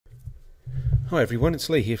Hi everyone, it's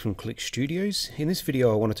Lee here from Click Studios. In this video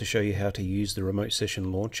I wanted to show you how to use the Remote Session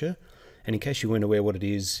Launcher, and in case you weren't aware what it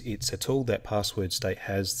is, it's a tool that Passwordstate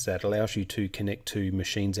has that allows you to connect to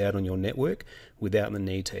machines out on your network without the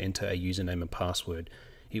need to enter a username and password.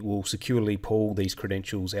 It will securely pull these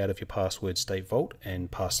credentials out of your Passwordstate vault and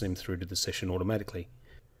pass them through to the session automatically.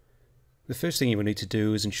 The first thing you will need to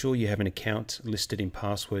do is ensure you have an account listed in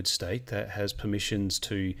Passwordstate that has permissions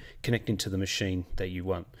to connect into the machine that you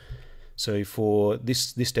want. So for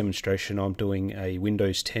this demonstration, I'm doing a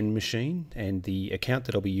Windows 10 machine, and the account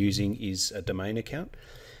that I'll be using is a domain account,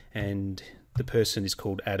 and the person is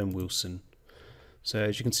called Adam Wilson. So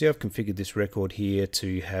as you can see, I've configured this record here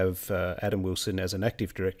to have Adam Wilson as an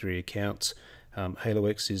Active Directory account.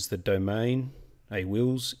 HaloX is the domain,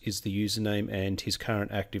 awils is the username, and his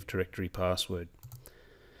current Active Directory password.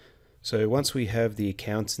 So once we have the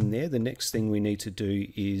accounts in there, the next thing we need to do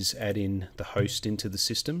is add in the host into the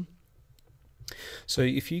system. So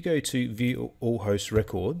if you go to view all host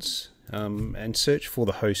records and search for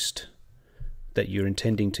the host that you're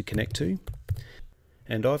intending to connect to,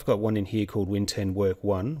 and I've got one in here called Win10 Work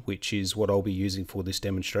 1, which is what I'll be using for this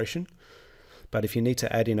demonstration. But if you need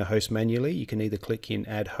to add in a host manually, you can either click in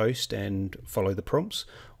add host and follow the prompts,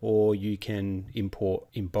 or you can import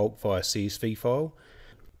in bulk via CSV file.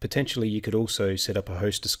 Potentially you could also set up a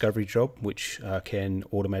host discovery job, which can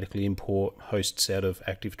automatically import hosts out of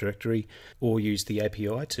Active Directory, or use the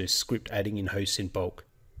API to script adding in hosts in bulk.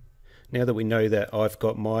 Now that we know that I've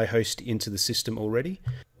got my host into the system already,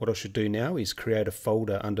 what I should do now is create a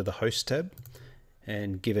folder under the host tab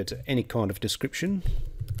and give it any kind of description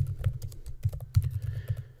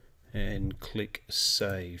and click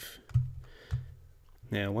save.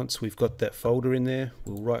 Now once we've got that folder in there,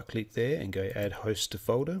 we'll right click there and go add host to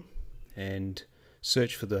folder and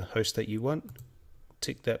search for the host that you want.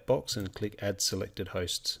 Tick that box and click add selected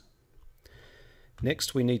hosts.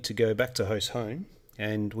 Next we need to go back to host home,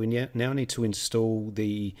 and we now need to install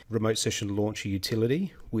the Remote Session Launcher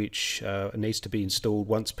utility, which needs to be installed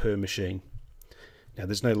once per machine. Now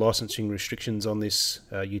there's no licensing restrictions on this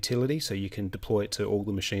utility, so you can deploy it to all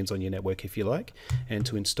the machines on your network if you like. And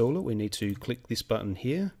to install it, we need to click this button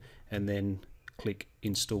here and then click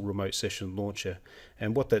Install Remote Session Launcher.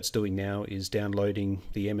 And what that's doing now is downloading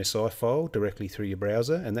the MSI file directly through your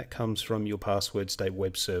browser, and that comes from your Passwordstate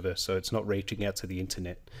web server, so it's not reaching out to the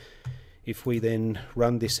internet. If we then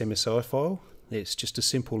run this MSI file, it's just a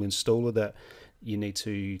simple installer that you need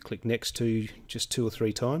to click next to just 2 or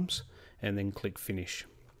 3 times, and then click finish.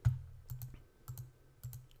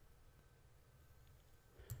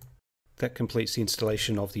 That completes the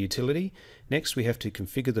installation of the utility. Next we have to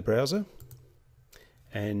configure the browser,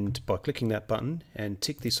 and by clicking that button and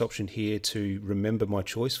tick this option here to remember my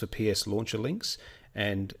choice for PS Launcher links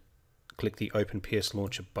and click the Open PS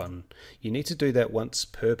Launcher button. You need to do that once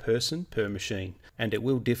per person per machine, and it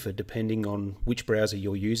will differ depending on which browser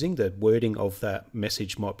you're using. The wording of that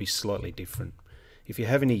message might be slightly different. If you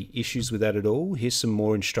have any issues with that at all, here's some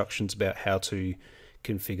more instructions about how to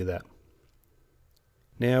configure that.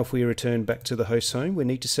 Now if we return back to the host home, we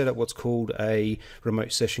need to set up what's called a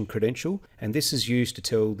remote session credential, and this is used to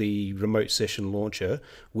tell the Remote Session Launcher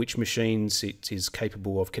which machines it is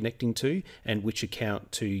capable of connecting to and which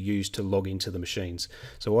account to use to log into the machines.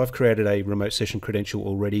 So I've created a remote session credential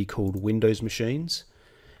already called Windows Machines,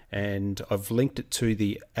 and I've linked it to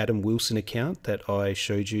the Adam Wilson account that I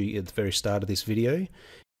showed you at the very start of this video.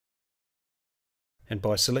 And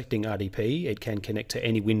by selecting RDP, it can connect to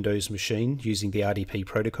any Windows machine using the RDP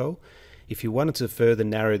protocol. If you wanted to further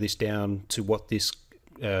narrow this down to what this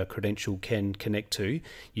credential can connect to,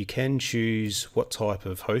 you can choose what type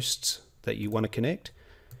of hosts that you want to connect,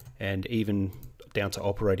 and even down to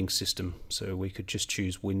operating system. So we could just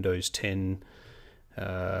choose Windows 10.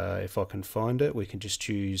 If I can find it, we can just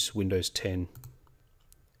choose Windows 10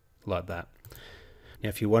 like that. Now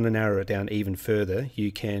if you want to narrow it down even further,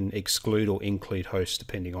 you can exclude or include hosts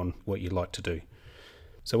depending on what you like to do.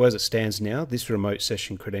 So as it stands now, this remote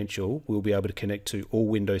session credential will be able to connect to all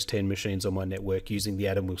Windows 10 machines on my network using the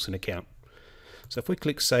Adam Wilson account. So if we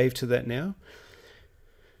click save to that now,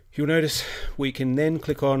 you'll notice we can then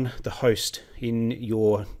click on the host in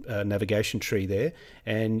your navigation tree there,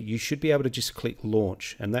 and you should be able to just click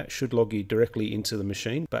launch, and that should log you directly into the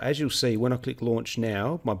machine. But as you'll see, when I click launch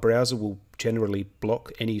now, my browser will generally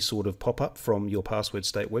block any sort of pop-up from your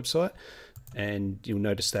Passwordstate website, and you'll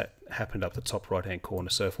notice that happened up the top right hand corner.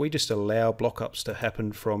 So if we just allow block-ups to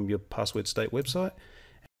happen from your Passwordstate website,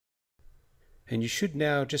 and you should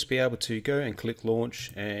now just be able to go and click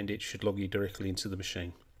launch, and it should log you directly into the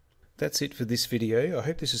machine. That's it for this video. I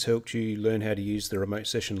hope this has helped you learn how to use the remote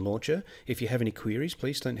session launcher. If you have any queries,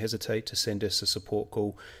 please don't hesitate to send us a support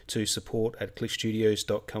call to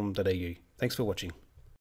support@clickstudios.com.au. Thanks for watching.